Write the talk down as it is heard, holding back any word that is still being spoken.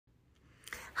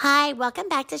Hi, welcome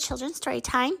back to Children's Story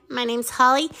Time. My name's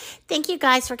Holly. Thank you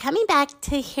guys for coming back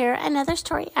to hear another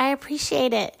story. I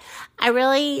appreciate it. I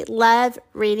really love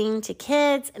reading to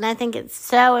kids, and I think it's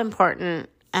so important,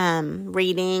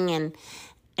 reading, and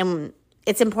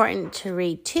it's important to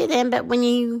read to them. But when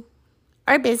you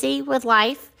are busy with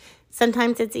life,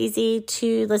 sometimes it's easy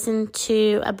to listen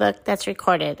to a book that's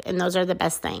recorded, and those are the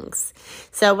best things.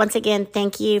 So once again,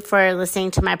 thank you for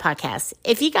listening to my podcast.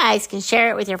 If you guys can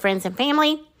share it with your friends and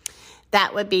family,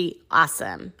 that would be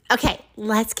awesome. Okay,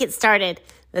 let's get started.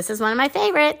 This is one of my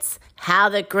favorites, How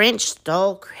the Grinch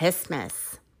Stole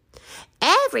Christmas.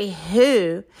 Every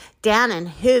Who down in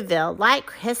Whoville liked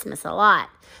Christmas a lot,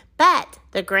 but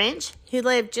the Grinch, who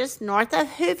lived just north of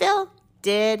Whoville,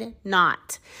 did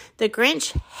not. The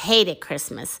Grinch hated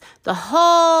Christmas, the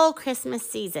whole Christmas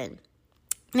season.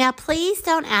 Now, please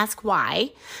don't ask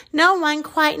why. No one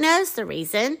quite knows the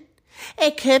reason.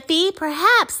 It could be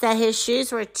perhaps that his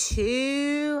shoes were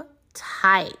too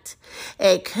tight.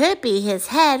 It could be his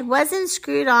head wasn't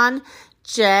screwed on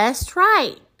just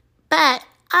right. But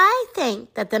I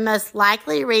think that the most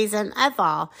likely reason of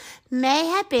all may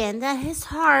have been that his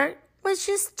heart was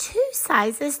just 2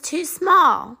 sizes too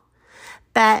small.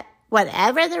 But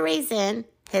whatever the reason,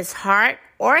 his heart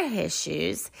or his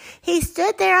shoes, he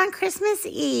stood there on Christmas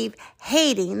Eve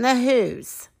hating the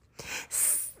Whos,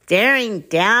 staring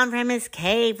down from his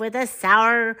cave with a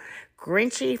sour,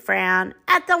 grinchy frown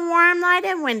at the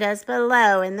warm-lighted windows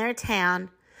below in their town.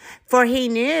 For he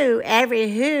knew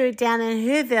every Who down in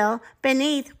Whoville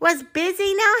beneath was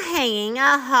busy now hanging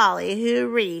a holly Who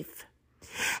wreath.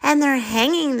 And they're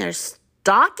hanging their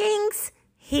stockings?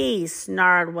 He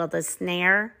snarled with a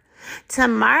sneer.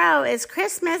 Tomorrow is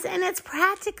Christmas and it's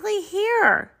practically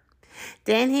here.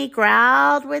 Then he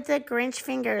growled with the Grinch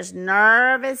fingers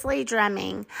nervously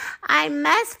drumming. I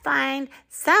must find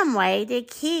some way to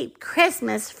keep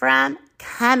Christmas from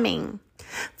coming.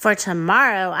 For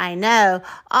tomorrow, I know,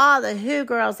 all the Who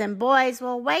girls and boys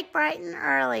will wake bright and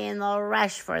early and they'll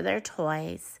rush for their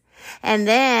toys. And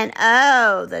then,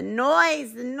 oh, the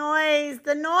noise.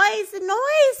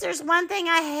 There's one thing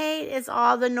I hate is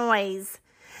all the noise.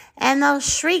 And they'll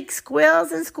shriek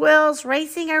squeals and squills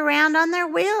racing around on their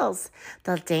wheels.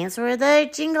 They'll dance with the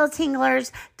jingle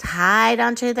tinglers tied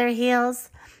onto their heels.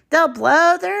 They'll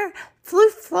blow their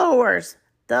flute flowers.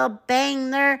 They'll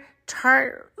bang their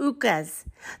tarukas.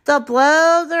 They'll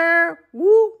blow their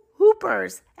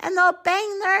whoopers. And they'll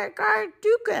bang their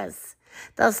gardukas.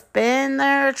 They'll spin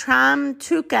their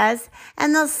trum-tukas,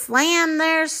 and they'll slam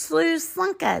their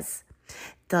slew-slunkas.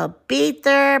 They'll beat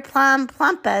their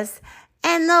plum-plumpas,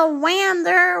 and they'll wham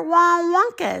their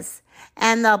wong-wonkas.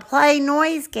 And they'll play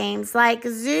noise games like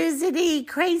Zoozity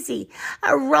Crazy,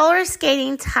 a roller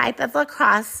skating type of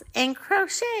lacrosse, and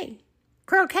croquet.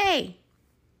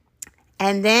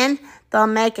 And then they'll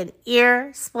make an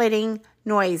ear-splitting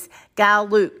noise,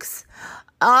 galooks.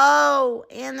 Oh,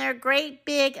 and their great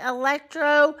big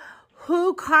electro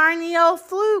Who-carnio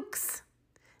flukes.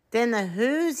 Then the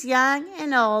Whos, young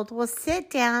and old, will sit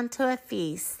down to a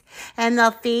feast. And they'll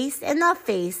feast, and they'll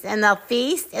feast, and they'll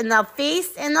feast, and they'll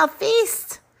feast, and they'll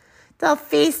feast. They'll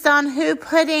feast on Who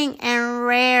pudding and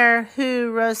rare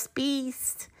Who roast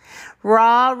beast.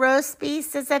 Raw roast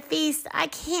beast is a feast I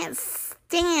can't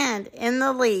stand in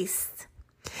the least.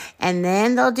 And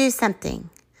then they'll do something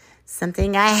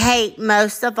I hate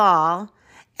most of all.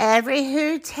 Every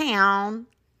Who down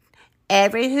in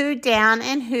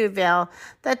Whoville,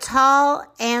 the tall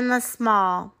and the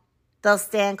small, they'll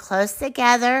stand close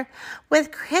together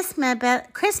with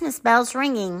Christmas bells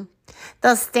ringing.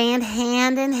 They'll stand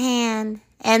hand in hand,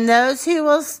 and those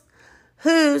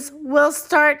Whos will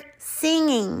start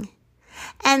singing.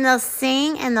 And they'll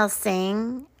sing, and they'll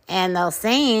sing, and they'll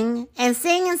sing, and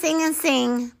sing, and sing, and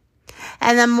sing.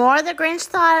 And the more the Grinch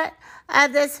thought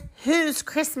of this Who's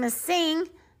Christmas sing,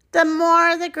 the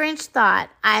more the Grinch thought,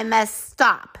 I must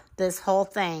stop this whole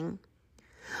thing.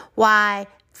 Why,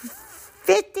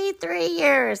 53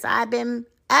 years I've been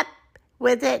up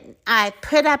with it. I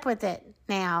put up with it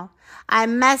now. I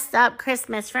must stop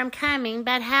Christmas from coming,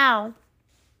 but how?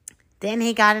 Then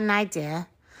he got an idea,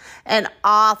 an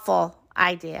awful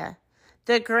idea.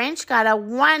 The Grinch got a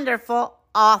wonderful,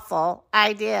 awful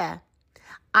idea.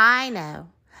 I know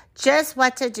just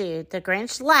what to do. The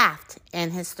Grinch laughed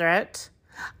in his throat.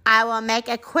 I will make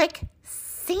a quick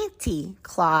Santa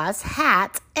Claus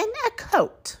hat and a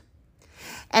coat.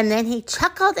 And then he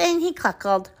chuckled and he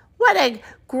cluckled. What a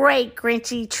great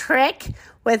Grinchy trick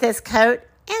with his coat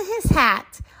and his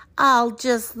hat. I'll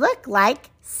just look like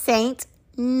Saint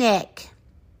Nick.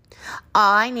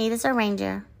 All I need is a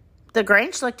reindeer. The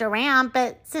Grinch looked around,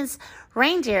 but since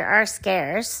Reindeer are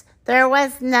scarce. There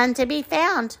was none to be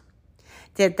found.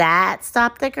 Did that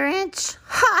stop the Grinch?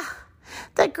 Ha!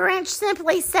 The Grinch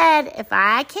simply said, if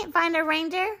I can't find a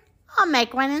reindeer, I'll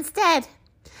make one instead.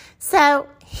 So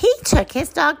he took his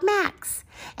dog Max,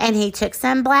 and he took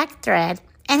some black thread,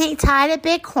 and he tied a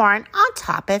big horn on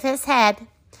top of his head.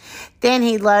 Then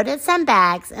he loaded some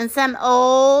bags and some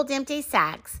old empty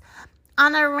sacks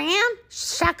on a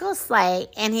ramshackle sleigh,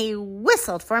 and he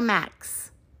whistled for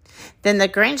Max. Then the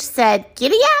Grinch said,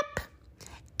 "Giddy up!"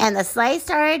 And the sleigh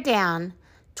started down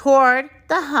toward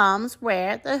the homes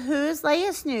where the Who's lay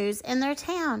a snooze in their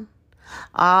town.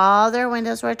 All their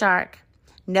windows were dark.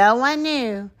 No one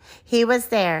knew he was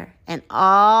there, and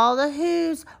all the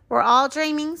Who's were all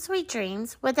dreaming sweet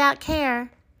dreams without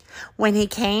care. When he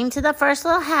came to the first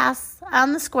little house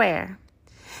on the square,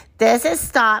 "This is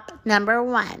stop number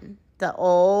 1, the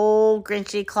old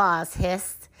Grinchy Claus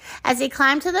hissed as he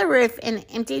climbed to the roof with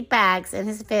empty bags in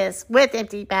his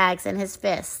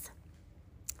fist.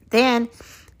 Then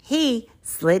he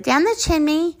slid down the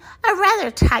chimney, a rather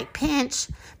tight pinch,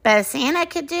 but if Santa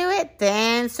could do it,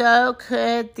 then so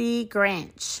could the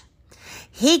Grinch.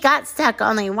 He got stuck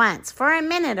only once for a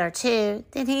minute or two,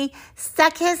 then he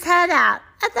stuck his head out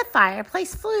at the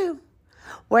fireplace flue,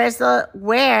 where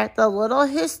the little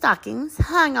Who stockings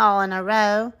hung all in a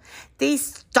row.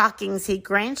 "These stockings," he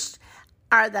grinched,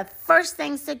 "are the first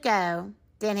things to go."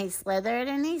 Then he slithered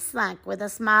and he slunk with a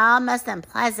smile most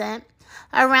unpleasant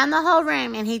around the whole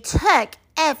room, and he took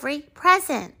every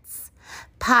present.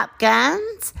 Pop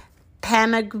guns,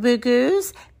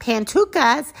 pamagoos,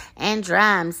 pantukas, and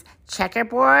drums,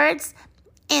 checkerboards,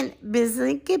 and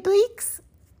bizzygibleeks,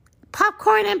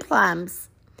 popcorn and plums.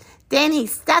 Then he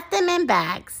stuffed them in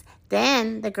bags.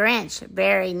 Then the Grinch,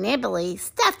 very nimbly,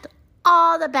 stuffed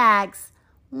all the bags,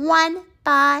 one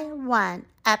by one,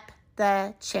 up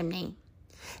the chimney.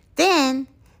 Then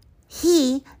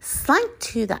he slunk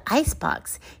to the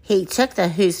icebox. He took the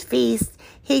Who's feast.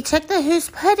 He took the Who's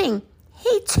pudding.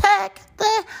 He took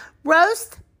the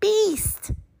roast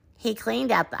beast. He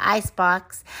cleaned out the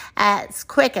icebox as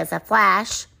quick as a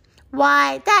flash.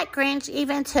 Why, that Grinch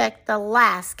even took the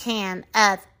last can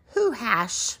of Who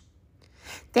hash.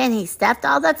 Then he stuffed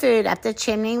all the food up the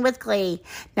chimney with glee.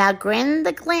 "Now grin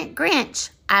the Grinch,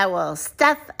 I will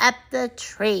stuff up the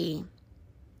tree."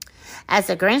 As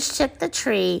the Grinch took the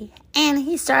tree and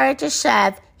he started to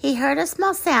shove, he heard a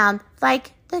small sound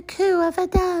like the coo of a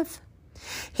dove.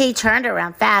 He turned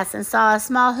around fast and saw a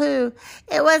small Who.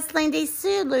 It was Lindy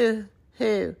Sulu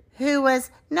Who was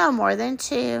no more than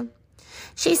 2.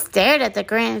 She stared at the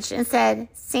Grinch and said,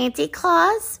 "Santa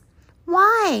Claus,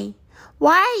 why?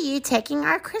 Why are you taking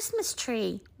our Christmas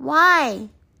tree? Why?"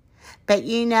 But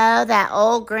you know that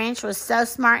old Grinch was so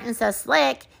smart and so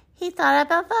slick, he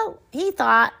thought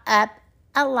up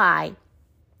a lie.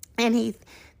 And he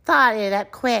thought it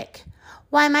up quick.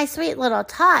 "Why, my sweet little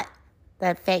tot,"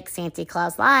 the fake Santa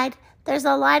Claus lied, "there's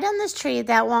a light on this tree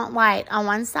that won't light on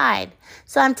one side.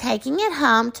 So I'm taking it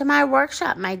home to my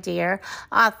workshop, my dear.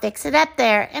 I'll fix it up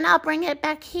there and I'll bring it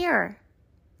back here."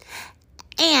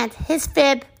 And his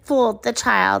fib fooled the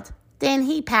child. Then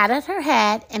he patted her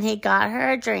head and he got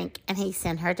her a drink and he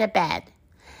sent her to bed.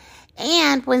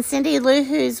 And when Cindy Lou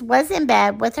Who's was in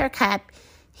bed with her cup,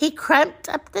 he crept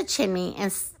up the chimney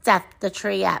and stuffed the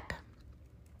tree up.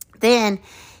 Then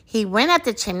he went up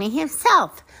the chimney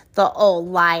himself, the old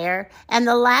liar, and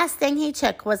the last thing he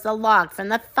took was the log from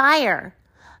the fire.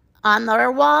 On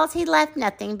their walls he left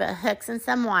nothing but hooks and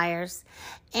some wires,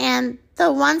 and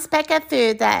the one speck of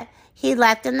food that he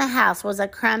left in the house was a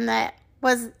crumb that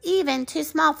was even too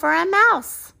small for a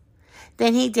mouse.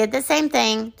 Then he did the same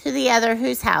thing to the other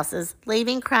Who's houses,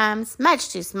 leaving crumbs much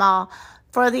too small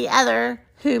for the other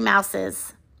Who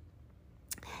mouses.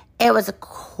 It was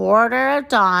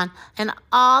 1:15 and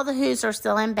all the Who's are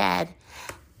still in bed.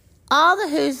 All the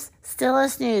Who's still a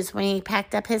snooze when he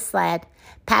packed up his sled,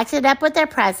 packed it up with their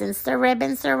presents, their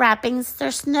ribbons, their wrappings,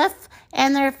 their snuff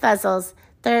and their fuzzles,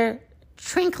 their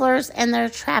trinklers and their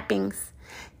trappings.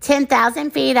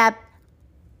 10,000 feet up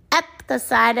the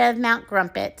side of Mount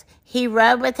Grumpet, he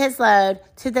rode with his load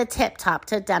to the tip-top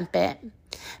to dump it.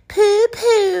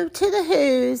 "Pooh-pooh to the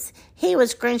Who's," he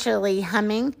was grinchily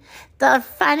humming. "They're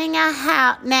finding out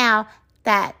how now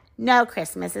that no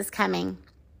Christmas is coming.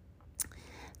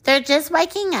 They're just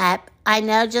waking up. I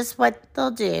know just what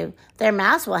they'll do. Their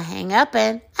mouths will hang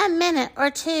open a minute or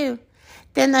two.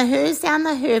 Then the Who's down the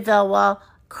Whoville will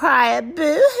cry a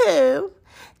boo-hoo.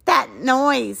 That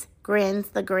noise," grins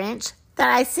the Grinch, "that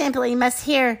I simply must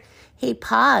hear." He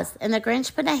paused, and the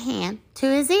Grinch put a hand to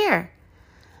his ear.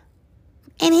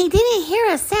 And he didn't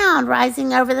hear a sound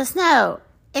rising over the snow.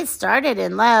 It started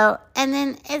in low, and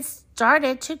then it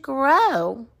started to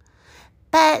grow.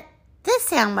 But this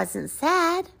sound wasn't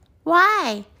sad.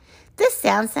 Why? This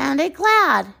sound sounded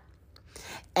glad.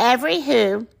 Every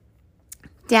Who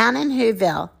down in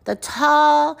Whoville, the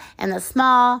tall and the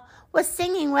small, was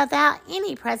singing without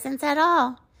any presents at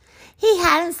all. He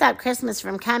hadn't stopped Christmas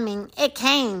from coming. It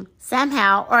came,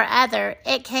 somehow or other.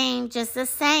 It came just the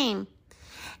same.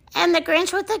 And the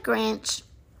Grinch with the Grinch,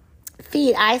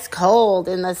 feet ice cold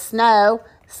in the snow,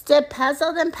 stood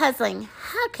puzzled and puzzling.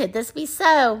 How could this be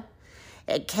so?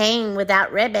 It came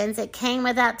without ribbons. It came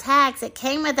without tags. It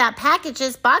came without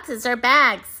packages, boxes, or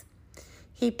bags.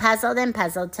 He puzzled and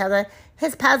puzzled till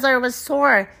his puzzler was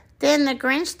sore. Then the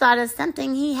Grinch thought of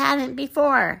something he hadn't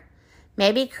before.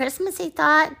 Maybe Christmas, he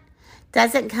thought,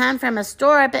 doesn't come from a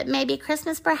store, but maybe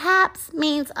Christmas perhaps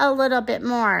means a little bit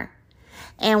more.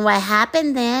 And what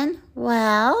happened then?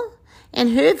 Well, in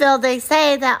Whoville, they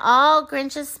say that all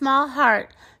Grinch's small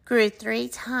heart grew 3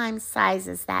 times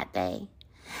sizes that day.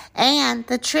 And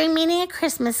the true meaning of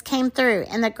Christmas came through,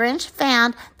 and the Grinch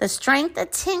found the strength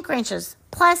of 10 Grinches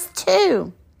plus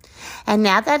 2. And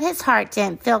now that his heart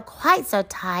didn't feel quite so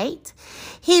tight,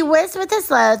 he whizzed with his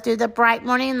load through the bright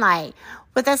morning light.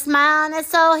 With a smile on his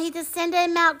soul, he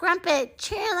descended Mount Grumpet,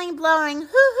 cheerily blowing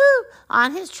hoo-hoo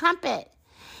on his trumpet.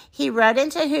 He rode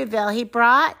into Whoville. He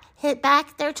brought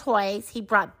back their toys. He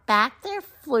brought back their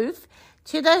floof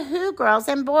to the Who girls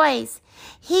and boys.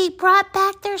 He brought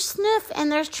back their snoof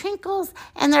and their trinkles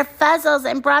and their fuzzles,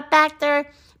 and brought back their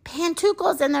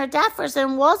pantookles and their daffers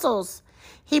and wuzzles.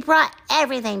 He brought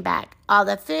everything back, all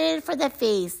the food for the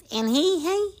feast, and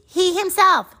he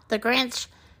himself, the Grinch,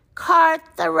 carved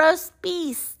the roast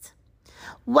beast.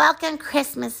 Welcome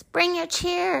Christmas, bring your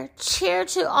cheer, cheer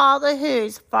to all the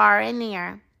Who's far and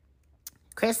near.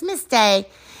 Christmas Day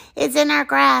is in our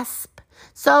grasp,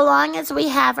 so long as we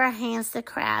have our hands to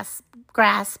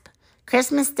grasp.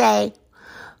 Christmas Day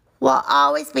will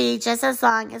always be just as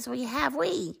long as we have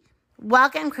we.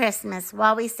 Welcome Christmas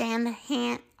while we stand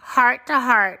heart to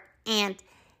heart and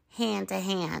hand to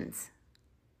hand.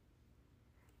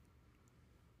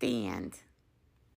 The end.